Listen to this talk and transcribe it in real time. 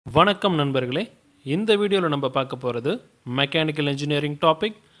வணக்கம் நண்பர்களே, இந்த வீடியோவில் நம்ம பார்க்க போகிறது mechanical engineering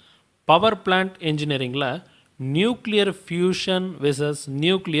topic power plant இன்ஜினியரிங்கில் nuclear fusion versus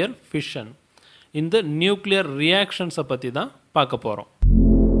nuclear fission. இந்த நியூக்ளியர் ரியாக்ஷன்ஸை பற்றி தான் பார்க்க போகிறோம்.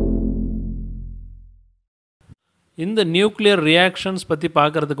 இந்த நியூக்ளியர் ரியாக்ஷன்ஸ் பற்றி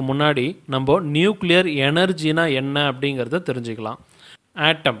பார்க்குறதுக்கு முன்னாடி நம்ம நியூக்ளியர் எனர்ஜினா என்ன அப்படிங்கிறத தெரிஞ்சுக்கலாம்.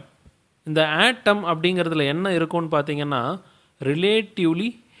 ஆட்டம், இந்த ஆட்டம் அப்படிங்கிறதுல என்ன இருக்கும்னு பார்த்தீங்கன்னா relatively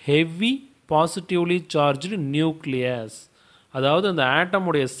heavy positively charged nucleus. அதாவது அந்த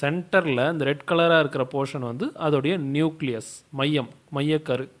ஆட்டமுடைய சென்டரில் இந்த ரெட் கலராக இருக்கிற போர்ஷன் வந்து அதோடைய நியூக்ளியஸ்,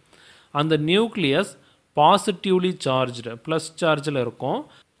 மையக்கரு. அந்த நியூக்ளியஸ் பாசிட்டிவ்லி சார்ஜ்டு ப்ளஸ் சார்ஜில் இருக்கும்.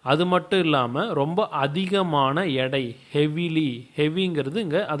 அது மட்டும் இல்லாமல் ரொம்ப அதிகமான எடை, ஹெவிங்கிறது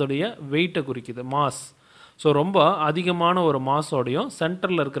இங்கே அதோடைய வெயிட்டை குறிக்குது, மாஸ். ஸோ ரொம்ப அதிகமான ஒரு மாஸோடையும்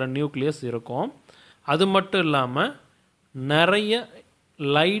சென்டரில் இருக்கிற நியூக்ளியஸ் இருக்கும். அது மட்டும் இல்லாமல் நிறைய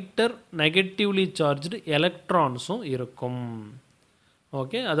லைட்டர் நெகட்டிவ்லி சார்ஜ்டு எலக்ட்ரான்ஸும் இருக்கும்.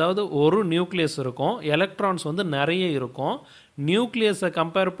 ஓகே, அதாவது ஒரு நியூக்ளியஸ் இருக்கும், எலக்ட்ரான்ஸ் வந்து நிறைய இருக்கும். நியூக்ளியஸை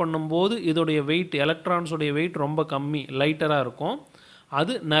கம்பேர் பண்ணும்போது இதோடைய வெயிட், எலக்ட்ரான்ஸுடைய வெயிட் ரொம்ப கம்மி, லைட்டராக இருக்கும்.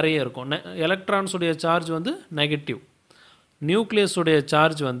 அது நிறைய இருக்கும். எலக்ட்ரான்ஸுடைய சார்ஜ் வந்து நெகட்டிவ், நியூக்ளியஸுடைய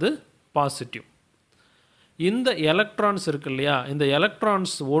சார்ஜ் வந்து பாசிட்டிவ். இந்த எலக்ட்ரான்ஸ் இருக்கு இல்லையா, இந்த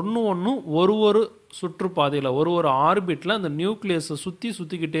எலக்ட்ரான்ஸ் ஒன்று ஒரு சுற்றுப்பாதையில் ஒரு ஆர்பிட்டில் அந்த நியூக்ளியஸை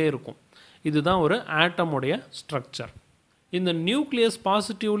சுற்றிக்கிட்டே இருக்கும். இதுதான் ஒரு ஆட்டமுடைய ஸ்ட்ரக்சர். இந்த நியூக்ளியஸ்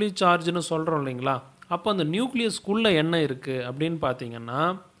பாசிட்டிவ்லி சார்ஜ்னு சொல்கிறோம் இல்லைங்களா, அப்போ அந்த நியூக்ளியஸ்குள்ளே என்ன இருக்குது அப்படின்னு பார்த்தீங்கன்னா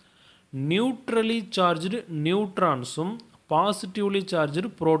நியூட்ரலி சார்ஜ்டு நியூட்ரான்ஸும் பாசிட்டிவ்லி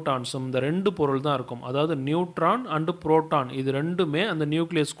சார்ஜ்டு புரோட்டான்ஸும், இந்த ரெண்டு பொருள் தான் இருக்கும். அதாவது நியூட்ரான் அண்டு புரோட்டான், இது ரெண்டுமே அந்த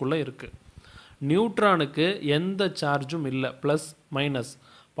நியூக்ளியஸ்குள்ளே இருக்குது. நியூட்ரானுக்கு எந்த சார்ஜும் இல்லை, plus minus,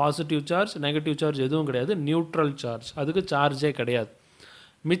 positive charge negative charge எதுவும் கிடையாது. நியூட்ரல் சார்ஜ், அதுக்கு சார்ஜே கிடையாது.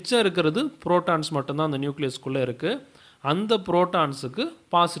 மிச்சம் இருக்கிறது புரோட்டான்ஸ் மட்டும்தான் அந்த நியூக்ளியஸ்குள்ளே இருக்குது. அந்த புரோட்டான்ஸுக்கு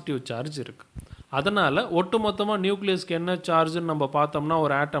பாசிட்டிவ் சார்ஜ் இருக்குது. அதனால் ஒட்டுமொத்தமாக நியூக்ளியஸ்க்கு என்ன சார்ஜுன்னு நம்ம பார்த்தோம்னா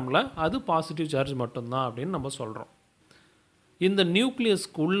ஒரு ஆட்டமில் அது பாசிட்டிவ் சார்ஜ் மட்டும்தான் அப்படின்னு நம்ம சொல்கிறோம். இந்த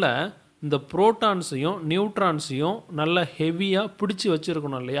நியூக்ளியஸ்க்குள்ளே இந்த புரோட்டான்ஸையும் நியூட்ரான்ஸையும் நல்லா ஹெவியாக பிடிச்சி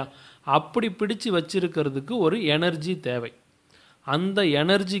வச்சுருக்கணும் இல்லையா, அப்படி பிடிச்சு வச்சிருக்கிறதுக்கு ஒரு எனர்ஜி தேவை. அந்த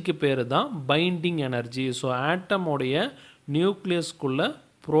எனர்ஜிக்கு பேர் தான் பைண்டிங் எனர்ஜி. ஸோ ஆட்டமுடைய நியூக்ளியஸ்குள்ளே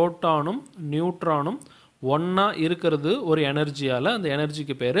புரோட்டானும் நியூட்ரானும் ஒன்றா இருக்கிறது ஒரு எனர்ஜியால், அந்த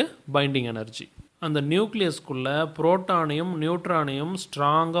எனர்ஜிக்கு பேர் பைண்டிங் எனர்ஜி. அந்த நியூக்ளியஸ்குள்ளே புரோட்டானையும் நியூட்ரானையும்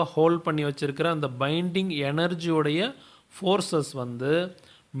ஸ்ட்ராங்காக ஹோல்ட் பண்ணி வச்சுருக்கிற அந்த பைண்டிங் எனர்ஜியோடைய ஃபோர்ஸஸ் வந்து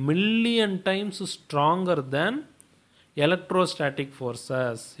million times stronger than electrostatic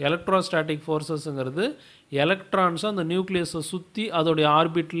forces. Electrostatic ஃபோர்ஸஸ்ங்கிறது எலக்ட்ரான்ஸை அந்த நியூக்ளியஸை சுற்றி அதோடைய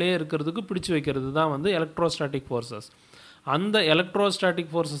ஆர்பிட்லே இருக்கிறதுக்கு பிடிச்சி வைக்கிறது தான் வந்து எலக்ட்ரோஸ்டாட்டிக் ஃபோர்ஸஸ். அந்த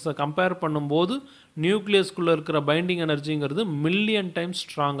எலக்ட்ரோஸ்டாட்டிக் ஃபோர்ஸஸை கம்பேர் பண்ணும்போது நியூக்ளியஸ்குள்ளே இருக்கிற பைண்டிங் எனர்ஜிங்கிறது மில்லியன் டைம்ஸ்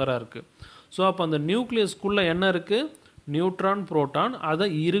ஸ்ட்ராங்கராக இருக்குது. ஸோ அப்போ அந்த நியூக்ளியஸ்குள்ளே என்ன இருக்குது, நியூட்ரான் புரோட்டான், அதை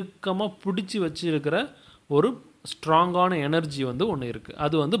இறுக்கமாக பிடிச்சி வச்சுருக்கிற ஒரு ஸ்ட்ராங்கான எனர்ஜி வந்து ஒன்று இருக்குது.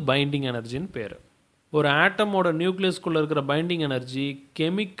 அது வந்து பைண்டிங் எனர்ஜின்னு பேர். ஒரு ஆட்டமோட நியூக்ளியஸ்குள்ளே இருக்கிற பைண்டிங் எனர்ஜி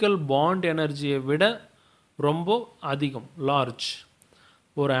கெமிக்கல் பாண்ட் எனர்ஜியை விட ரொம்ப அதிகம், லார்ஜ்.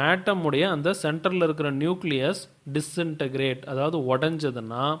 ஒரு ஆட்டமுடைய அந்த சென்டரில் இருக்கிற நியூக்ளியஸ் டிஸ்இன்டகிரேட், அதாவது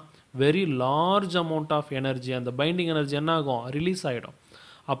உடஞ்சதுன்னா very large amount of energy, அந்த பைண்டிங் எனர்ஜி என்ன ஆகும், ரிலீஸ் ஆகிடும்.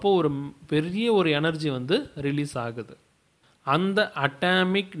 அப்போது ஒரு பெரிய ஒரு எனர்ஜி வந்து ரிலீஸ் ஆகுது. அந்த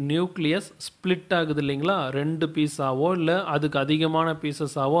அட்டாமிக் நியூக்ளியஸ் ஸ்ப்ளிட் ஆகுது இல்லைங்களா, ரெண்டு பீஸாவோ இல்லை அதுக்கு அதிகமான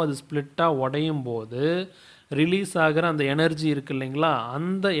பீசஸாவோ அது ஸ்ப்ளிட்டாக உடையும் போது ரிலீஸ் ஆகிற அந்த எனர்ஜி இருக்குது இல்லைங்களா,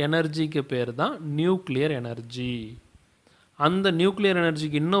 அந்த எனர்ஜிக்கு பேர் தான் நியூக்ளியர் எனர்ஜி. அந்த நியூக்ளியர்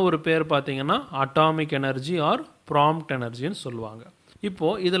எனர்ஜிக்கு இன்னும் ஒரு பேர் பார்த்தீங்கன்னா அட்டாமிக் எனர்ஜி ஆர் ப்ராம்ப்ட் எனர்ஜின்னு சொல்லுவாங்க.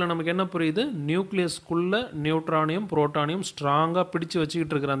 இப்போது இதில் நமக்கு என்ன புரியுது, நியூக்ளியஸ்குள்ளே நியூட்ரானையும் புரோட்டானையும் ஸ்ட்ராங்காக பிடிச்சி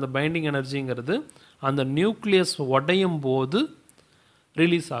வச்சுக்கிட்டு இருக்கிற அந்த பைண்டிங் எனர்ஜிங்கிறது அந்த நியூக்ளியஸ் உடையும் போது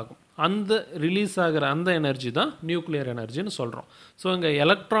ரிலீஸ் ஆகும். அந்த ரிலீஸ் ஆகிற அந்த எனர்ஜி தான் நியூக்ளியர் எனர்ஜின்னு சொல்கிறோம். ஸோ இங்கே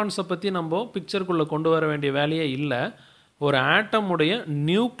எலக்ட்ரான்ஸை பற்றி நம்ம பிக்சருக்குள்ளே கொண்டு வர வேண்டிய வேலையே இல்லை. ஒரு ஆட்டமுடைய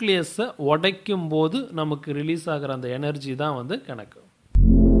நியூக்ளியஸை உடைக்கும் போது நமக்கு ரிலீஸ் ஆகிற அந்த எனர்ஜி தான் வந்து கணக்கு.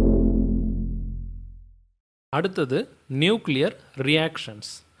 அடுத்தது நியூக்ளியர் ரியாக்ஷன்ஸ்.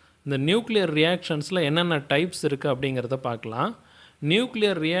 இந்த நியூக்ளியர் ரியாக்ஷன்ஸில் என்னென்ன டைப்ஸ் இருக்குது அப்படிங்கிறத பார்க்கலாம்.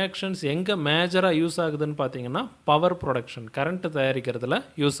 நியூக்ளியர் ரியாக்ஷன்ஸ் எங்கே மேஜராக யூஸ் ஆகுதுன்னு பார்த்தீங்கன்னா பவர் ப்ரொடக்ஷன், கரண்ட்டு தயாரிக்கிறதுல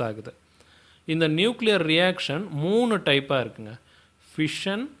யூஸ் ஆகுது. இந்த நியூக்ளியர் ரியாக்ஷன் 3 டைப்பாக இருக்குங்க,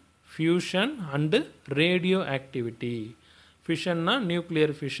 fission, fusion and radio activity. ஃபிஷன்னா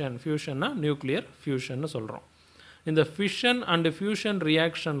nuclear fission, ஃபியூஷன்னா nuclear ஃபியூஷன்னு சொல்கிறோம். இந்த ஃபிஷன் அண்டு ஃபியூஷன்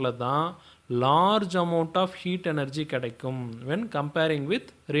ரியாக்ஷனில் தான் large amount of heat energy கிடைக்கும் when comparing with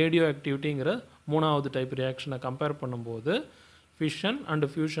ரேடியோ ஆக்டிவிட்டிங்கிற மூணாவது டைப் ரியாக்ஷனை கம்பேர் பண்ணும்போது ஃபிஷன் அண்ட்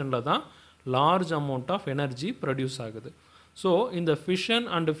ஃபியூஷனில் தான் large amount of energy produce ஆகுது. ஸோ இந்த ஃபிஷன்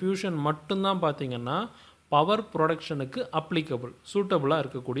அண்ட் ஃபியூஷன் மட்டும்தான் பார்த்திங்கன்னா பவர் ப்ரொடக்ஷனுக்கு அப்ளிகபிள் சூட்டபுளாக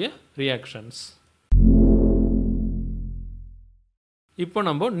இருக்கக்கூடிய ரியாக்ஷன்ஸ். இப்போ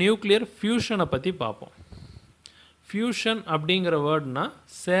நம்ம நியூக்ளியர் ஃபியூஷனை பற்றி பார்ப்போம். ஃபியூஷன் அப்படிங்கிற வேர்ட்னா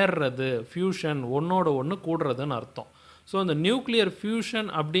சேர்றது, ஃபியூஷன் ஒன்றோட ஒன்று கூடுறதுன்னு அர்த்தம். ஸோ அந்த நியூக்ளியர் ஃபியூஷன்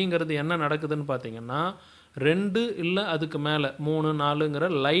அப்படிங்கிறது என்ன நடக்குதுன்னு பார்த்தீங்கன்னா 2 இல்லை அதுக்கு மேலே 3, 4ங்கிற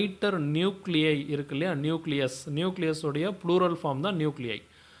லைட்டர் நியூக்ளியை இருக்கு இல்லையா, நியூக்ளியஸோடைய ப்ளூரல் ஃபார்ம் தான் நியூக்ளியை.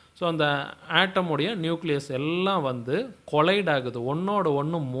 ஸோ அந்த ஆட்டமுடைய நியூக்ளியஸ் எல்லாம் வந்து கொலைட் ஆகுது, ஒன்றோட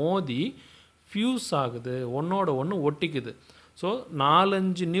ஒன்று மோதி ஃபியூஸ் ஆகுது, ஒன்றோட ஒன்று ஒட்டிக்குது. ஸோ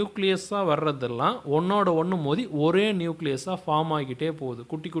 4-5 நியூக்ளியஸாக வர்றதெல்லாம் ஒன்றோட ஒன்று மோதி ஒரே நியூக்ளியஸாக ஃபார்ம் ஆகிக்கிட்டே போகுது.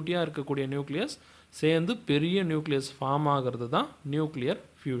 குட்டி குட்டியாக இருக்கக்கூடிய நியூக்ளியஸ் சேர்ந்து பெரிய நியூக்ளியஸ் ஃபார்ம் ஆகிறது தான் நியூக்ளியர்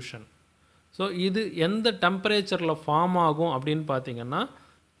ஃபியூஷன். ஸோ இது எந்த டெம்பரேச்சரில் ஃபார்ம் ஆகும் அப்படின்னு பார்த்தீங்கன்னா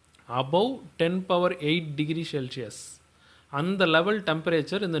அபவ் 10⁸ டிகிரி செல்சியஸ் அந்த லெவல்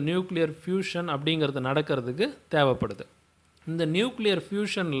டெம்பரேச்சர் இந்த நியூக்ளியர் ஃபியூஷன் அப்படிங்கிறது நடக்கிறதுக்கு தேவைப்படுது. இந்த நியூக்ளியர்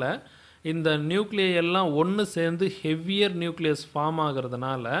ஃபியூஷனில் இந்த நியூக்ளியை எல்லாம் ஒன்று சேர்ந்து ஹெவியர் நியூக்ளியஸ் ஃபார்ம்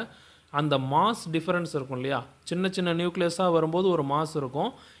ஆகிறதுனால அந்த மாஸ் டிஃபரன்ஸ் இருக்கும் இல்லையா, சின்ன சின்ன நியூக்ளியஸாக வரும்போது ஒரு மாஸ்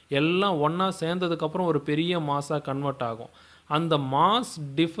இருக்கும், எல்லாம் ஒன்றா சேர்ந்ததுக்கப்புறம் ஒரு பெரிய மாஸாக கன்வெர்ட் ஆகும். அந்த மாஸ்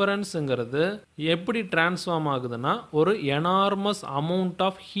டிஃபரன்ஸுங்கிறது எப்படி டிரான்ஸ்ஃபார்ம் ஆகுதுன்னா ஒரு எனார்மஸ் அமௌண்ட்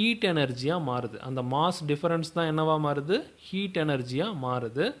ஆஃப் ஹீட் எனர்ஜியாக மாறுது. அந்த மாஸ் டிஃபரன்ஸ் தான் என்னவா மாறுது, ஹீட் எனர்ஜியாக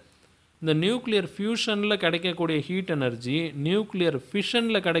மாறுது. இந்த நியூக்ளியர் ஃபியூஷனில் கிடைக்கக்கூடிய ஹீட் எனர்ஜி நியூக்ளியர்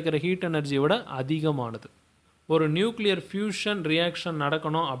ஃபிஷனில் கிடைக்கிற ஹீட் எனர்ஜியை விட அதிகமானது. ஒரு நியூக்ளியர் ஃபியூஷன் ரியாக்ஷன்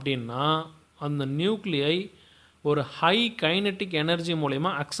நடக்கணும் அப்படின்னா அந்த நியூக்ளியை ஒரு ஹை கைனட்டிக் எனர்ஜி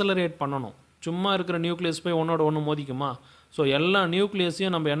மூலமா அக்சலரேட் பண்ணணும். சும்மா இருக்கிற நியூக்ளியஸ் போய் ஒன்றோட ஒன்று மோதிக்குமா? ஸோ எல்லா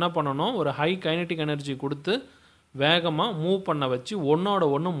நியூக்ளியஸையும் நம்ம என்ன பண்ணணும், ஒரு ஹை கைனட்டிக் எனர்ஜி கொடுத்து வேகமாக மூவ் பண்ண வச்சு ஒன்றோட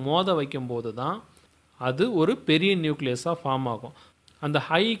ஒன்று மோத வைக்கும்போது தான் அது ஒரு பெரிய நியூக்ளியஸாக ஃபார்ம் ஆகும். அந்த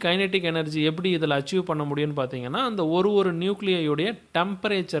ஹை கைனட்டிக் எனர்ஜி எப்படி இதில் அச்சீவ் பண்ண முடியும்னு பார்த்தீங்கன்னா அந்த ஒரு நியூக்ளியோடைய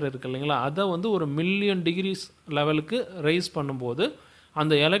டெம்பரேச்சர் இருக்குது இல்லைங்களா, அதை வந்து ஒரு 1,000,000 டிகிரிஸ் லெவலுக்கு ரைஸ் பண்ணும்போது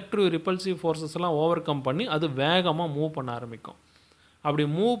அந்த எலக்ட்ரோ ரிப்பல்சிவ் ஃபோர்ஸஸ்லாம் ஓவர் கம் பண்ணி அது வேகமாக மூவ் பண்ண ஆரம்பிக்கும். அப்படி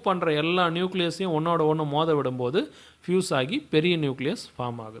மூவ் பண்ணுற எல்லா நியூக்ளியஸையும் ஒன்றோட ஒன்று மோத விடும்போது ஃபியூஸ் ஆகி பெரிய நியூக்ளியஸ்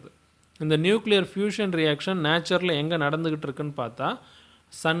ஃபார்ம் ஆகுது. இந்த நியூக்ளியர் ஃபியூஷன் ரியாக்ஷன் நேச்சரில் எங்கே நடந்துக்கிட்டு இருக்குன்னு பார்த்தா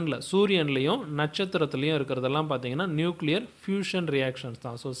சன்னில், சூரியன்லேயும் நட்சத்திரத்துலேயும் இருக்கிறதெல்லாம் பார்த்தீங்கன்னா நியூக்ளியர் ஃபியூஷன் ரியாக்ஷன்ஸ்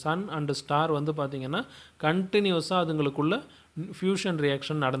தான். ஸோ சன் அண்டு ஸ்டார் வந்து பார்த்திங்கன்னா கண்டினியூஸாக அதுங்களுக்குள்ள ஃபியூஷன்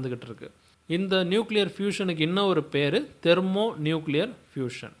ரியாக்ஷன் நடந்துக்கிட்டு இருக்கு. இந்த நியூக்ளியர் ஃபியூஷனுக்கு இன்னும் ஒரு பேர் thermo nuclear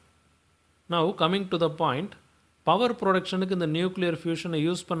fusion. Now coming to the point, power ப்ரொடக்ஷனுக்கு இந்த நியூக்ளியர் ஃபியூஷனை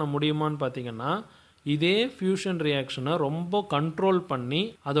யூஸ் பண்ண முடியுமான்னு பார்த்தீங்கன்னா இதே ஃபியூஷன் ரியாக்ஷனை ரொம்ப கண்ட்ரோல் பண்ணி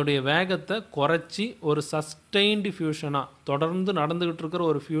அதோடைய வேகத்தை குறைச்சி ஒரு சஸ்டெயின்டு ஃபியூஷனாக தொடர்ந்து நடந்துக்கிட்டு இருக்கிற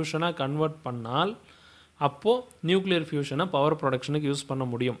ஒரு ஃபியூஷனாக கன்வெர்ட் பண்ணால் அப்போது நியூக்ளியர் ஃபியூஷனை பவர் ப்ரொடக்ஷனுக்கு யூஸ் பண்ண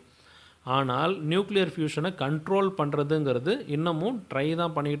முடியும். ஆனால் நியூக்ளியர் ஃபியூஷனை கண்ட்ரோல் பண்ணுறதுங்கிறது இன்னமும் ட்ரை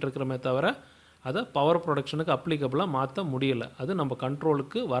தான் பண்ணிக்கிட்டு இருக்கிறோமே தவிர அதை பவர் ப்ரொடக்ஷனுக்கு அப்ளிகபிளாக மாற்ற முடியலை. அது நம்ம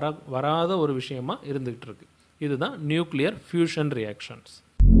கண்ட்ரோலுக்கு வராத ஒரு விஷயமா இருந்துகிட்டு இருக்கு. இதுதான் நியூக்ளியர் ஃபியூஷன் ரியாக்ஷன்ஸ்.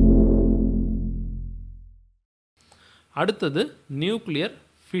 அடுத்தது நியூக்ளியர்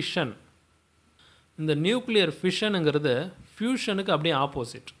ஃபிஷன். இந்த நியூக்ளியர் ஃபிஷனுங்கிறது ஃபியூஷனுக்கு அப்படியே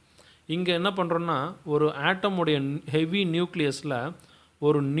ஆப்போசிட். இங்கே என்ன பண்ணுறோன்னா ஒரு ஆட்டமுடைய ஹெவி நியூக்ளியஸில்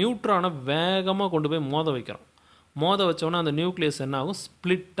ஒரு நியூட்ரானை வேகமாக கொண்டு போய் மோத வைக்கிறோம். மோத வச்சோன்னா அந்த நியூக்ளியஸ் என்ன ஆகும்,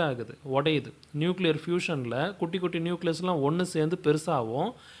 ஸ்ப்ளிட் ஆகுது, உடையுது. நியூக்ளியர் ஃபியூஷனில் குட்டி குட்டி நியூக்ளியஸ்லாம் ஒன்று சேர்ந்து பெருசாகும்.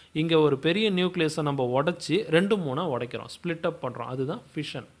 இங்கே ஒரு பெரிய நியூக்ளியஸை நம்ம உடச்சி 2-3 உடைக்கிறோம், ஸ்ப்ளிட் அப் பண்ணுறோம். அதுதான்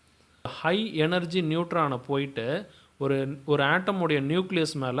ஃபிஷன். ஹை எனர்ஜி நியூட்ரானை போயிட்டு ஒரு ஆட்டமுடைய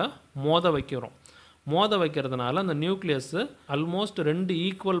நியூக்ளியஸ் மேலே மோத வைக்கிறோம். மோத வைக்கிறதுனால அந்த நியூக்ளியஸு ஆல்மோஸ்ட் 2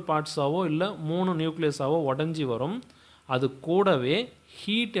 ஈக்குவல் பார்ட்ஸாவோ இல்லை 3 நியூக்ளியஸாவோ உடஞ்சி வரும். அது கூடவே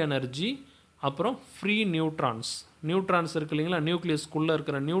ஹீட் எனர்ஜி அப்புறம் ஃப்ரீ நியூட்ரான்ஸ் இருக்கு இல்லைங்களா, நியூக்ளியஸ்க்குள்ளே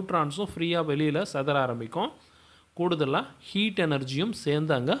இருக்கிற நியூட்ரான்ஸும் ஃப்ரீயாக வெளியில் செதற ஆரம்பிக்கும். கூடுதலாக ஹீட் எனர்ஜியும்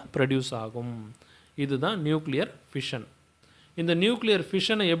சேர்ந்து அங்கே ப்ரொடியூஸ் ஆகும். இதுதான் நியூக்ளியர் ஃபிஷன். இந்த நியூக்ளியர்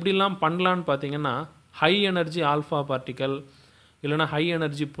ஃபிஷனை எப்படிலாம் பண்ணலான்னு பார்த்தீங்கன்னா ஹை எனர்ஜி ஆல்ஃபா பார்ட்டிக்கல் இல்லைனா high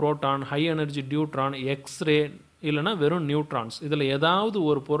energy proton, high energy deuteron, x ray இல்லைனா வெறும் நியூட்ரான்ஸ், இதில் ஏதாவது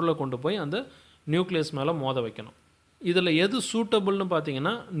ஒரு பொருளை கொண்டு போய் அந்த நியூக்ளியஸ் மேலே மோத வைக்கணும். இதில் எது சூட்டபுள்னு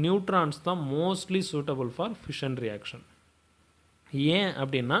பார்த்தீங்கன்னா நியூட்ரான்ஸ் தான் mostly suitable for fission reaction. ஏன்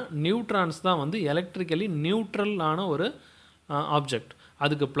அப்படின்னா நியூட்ரான்ஸ் தான் வந்து எலக்ட்ரிக்கலி நியூட்ரலான ஒரு ஆப்ஜெக்ட்.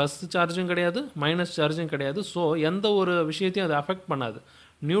 அதுக்கு ப்ளஸ் சார்ஜும் கிடையாது, மைனஸ் சார்ஜும் கிடையாது. ஸோ எந்த ஒரு விஷயத்தையும் அது அஃபெக்ட் பண்ணாது.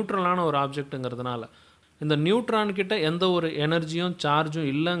 நியூட்ரலான ஒரு ஆப்ஜெக்ட்டுங்கிறதுனால. இந்த நியூட்ரான் கிட்ட எந்த ஒரு எனர்ஜியும் சார்ஜும்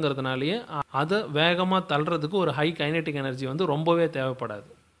இல்லைங்கிறதுனாலேயே அதை வேகமாக தள்ளுறதுக்கு ஒரு ஹை கைனெட்டிக் எனர்ஜி வந்து ரொம்பவே தேவைப்படாது.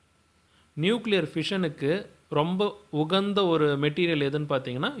 நியூக்ளியர் ஃபிஷனுக்கு ரொம்ப உகந்த ஒரு மெட்டீரியல் எதுன்னு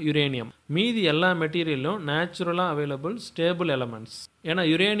பார்த்தீங்கன்னா யுரேனியம். மீதி எல்லா மெட்டீரியலும் நேச்சுரலாக அவைலபிள் ஸ்டேபிள் எலமெண்ட்ஸ். ஏன்னா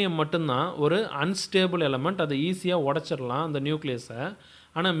யுரேனியம் மட்டும்தான் ஒரு அன்ஸ்டேபிள் எலமெண்ட், அதை ஈஸியாக உடச்சிடலாம் அந்த நியூக்ளியஸை.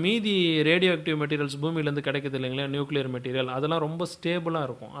 ஆனால் மீதி ரேடியோ ஆக்டிவ் மெட்டீரியல்ஸ் பூமியிலேருந்து கிடைக்குது இல்லைங்களா, நியூக்ளியர் மெட்டீரியல், அதெல்லாம் ரொம்ப ஸ்டேபிளாக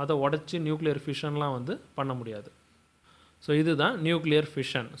இருக்கும். அதை உடச்சி நியூக்ளியர் ஃபிஷன்லாம் வந்து பண்ண முடியாது. ஸோ இதுதான் நியூக்ளியர்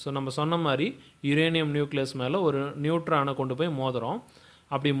ஃபிஷன். ஸோ நம்ம சொன்ன மாதிரி யுரேனியம் நியூக்ளியஸ் மேலே ஒரு நியூட்ரானை கொண்டு போய் மோதுறோம்.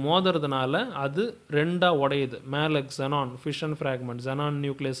 அப்படி மோதுறதுனால அது ரெண்டாக உடையுது. மேலே xenon ஃபிஷன் ஃப்ராக்மெண்ட் xenon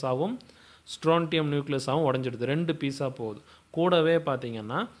நியூக்ளியஸாகவும் ஸ்ட்ரோன்டியம் நியூக்ளியஸாகவும் உடஞ்சிடுது. 2 பீஸாக போகுது. கூடவே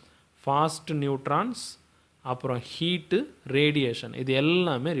பார்த்திங்கன்னா ஃபாஸ்ட் நியூட்ரான்ஸ், அப்புறம் ஹீட்டு, ரேடியேஷன், இது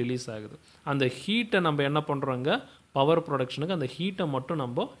எல்லாமே ரிலீஸ் ஆகுது. அந்த ஹீட்டை நம்ம என்ன பண்ணுறோங்க, பவர் ப்ரொடக்ஷனுக்கு அந்த ஹீட்டை மட்டும்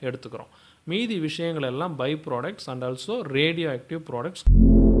நம்ம எடுத்துக்கிறோம். மீதி விஷயங்கள் எல்லாம் by products and also radio active products.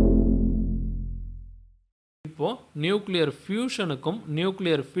 இப்போது நியூக்ளியர் ஃபியூஷனுக்கும்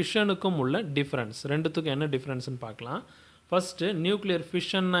நியூக்ளியர் ஃபிஷனுக்கும் உள்ள டிஃப்ரென்ஸ், ரெண்டுத்துக்கும் என்ன டிஃப்ரென்ஸ்னு பார்க்கலாம். ஃபஸ்ட்டு நியூக்ளியர்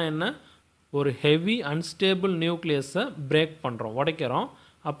ஃபிஷன்னா என்ன, ஒரு ஹெவி அன்ஸ்டேபிள் நியூக்ளியஸை பிரேக் பண்ணுறோம், உடைக்கிறோம்.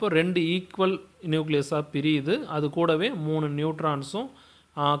 அப்போ 2 ஈக்குவல் நியூக்ளியஸாக பிரியுது. அது கூடவே 3 நியூட்ரான்ஸும்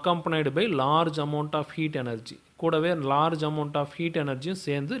அக்கம்பனைடு by large amount of heat energy, கூடவே லார்ஜ் அமௌண்ட் ஆஃப் ஹீட் எனர்ஜியும்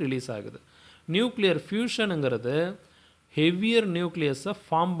சேர்ந்து ரிலீஸ் ஆகுது. நியூக்ளியர் ஃபியூஷனுங்கிறது ஹெவியர் நியூக்ளியஸை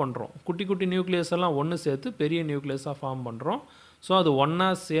ஃபார்ம் பண்ணுறோம். குட்டி குட்டி நியூக்ளியஸ் எல்லாம் ஒன்று சேர்த்து பெரிய நியூக்ளியஸாக ஃபார்ம் பண்ணுறோம். ஸோ அது ஒன்றா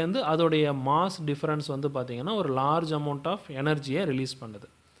சேர்ந்து அதோடைய மாஸ் டிஃப்ரென்ஸ் வந்து பார்த்திங்கன்னா ஒரு லார்ஜ் அமௌண்ட் ஆஃப் எனர்ஜியை ரிலீஸ் பண்ணுது.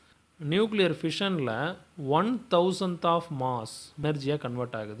 நியூக்ளியர் ஃபிஷனில் 1,000th ஆஃப் மாஸ் எனர்ஜியாக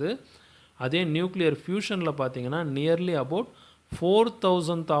கன்வெர்ட் ஆகுது. அதே நியூக்ளியர் ஃபியூஷனில் பார்த்திங்கன்னா nearly about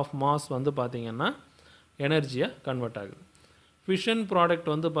 4,000th of mass வந்து பார்த்திங்கன்னா எனர்ஜியாக கன்வெர்ட் ஆகுது. ஃபிஷன் ப்ராடக்ட்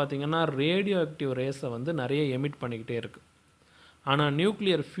வந்து பார்த்திங்கன்னா ரேடியோ ஆக்டிவ் ரேஸை வந்து நிறைய எமிட் பண்ணிக்கிட்டே இருக்குது. ஆனால்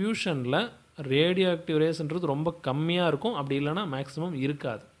நியூக்ளியர் ஃபியூஷனில் ரேடியோ ஆக்டிவ் ரேஸ்ன்றது ரொம்ப கம்மியாக இருக்கும், அப்படி இல்லைனா மேக்ஸிமம்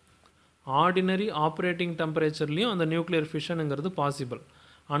இருக்காது. ஆர்டினரி ஆப்ரேட்டிங் டெம்பரேச்சர்லேயும் அந்த நியூக்ளியர் ஃபிஷனுங்கிறது பாசிபிள்.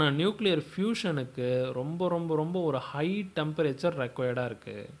 ஆனால் நியூக்ளியர் ஃபியூஷனுக்கு ரொம்ப ரொம்ப ரொம்ப ஒரு ஹை டெம்பரேச்சர் ரெக்வயர்டாக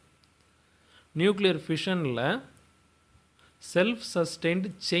இருக்குது. Nuclear ஃபிஷனில் self sustained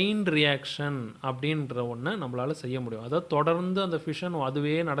chain reaction அப்படின்ற ஒன்றை நம்மளால் செய்ய முடியும். அதாவது தொடர்ந்து அந்த ஃபிஷன்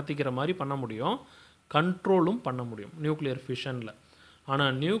அதுவே நடத்திக்கிற மாதிரி பண்ண முடியும், கண்ட்ரோலும் பண்ண முடியும் நியூக்ளியர் ஃபிஷனில்.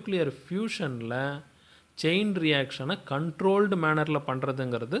 ஆனால் நியூக்ளியர் ஃபியூஷனில் செயின் ரியாக்ஷனை கண்ட்ரோல்டு மேனரில்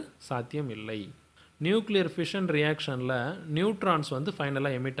பண்ணுறதுங்கிறது சாத்தியம் இல்லை. நியூக்ளியர் ஃபிஷன் ரியாக்ஷனில் நியூட்ரான்ஸ் வந்து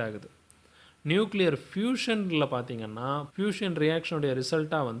ஃபைனலாக எமிட் ஆகுது. நியூக்ளியர் ஃபியூஷனில் பார்த்திங்கன்னா ஃபியூஷன் ரியாக்ஷனுடைய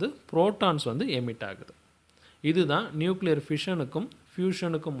ரிசல்ட்டாக வந்து புரோட்டான்ஸ் வந்து எமிட் ஆகுது. இதுதான் நியூக்ளியர் ஃபிஷனுக்கும்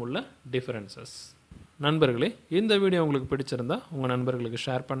ஃபியூஷனுக்கும் உள்ள டிஃபரன்சஸ். நண்பர்களே, இந்த வீடியோ உங்களுக்கு பிடிச்சிருந்தா உங்கள் நண்பர்களுக்கு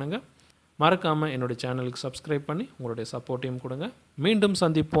ஷேர் பண்ணுங்கள். மறக்காமல் என்னுடைய சேனலுக்கு சப்ஸ்கிரைப் பண்ணி உங்களுடைய சப்போர்ட்டையும் கொடுங்க. மீண்டும்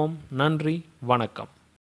சந்திப்போம். நன்றி, வணக்கம்.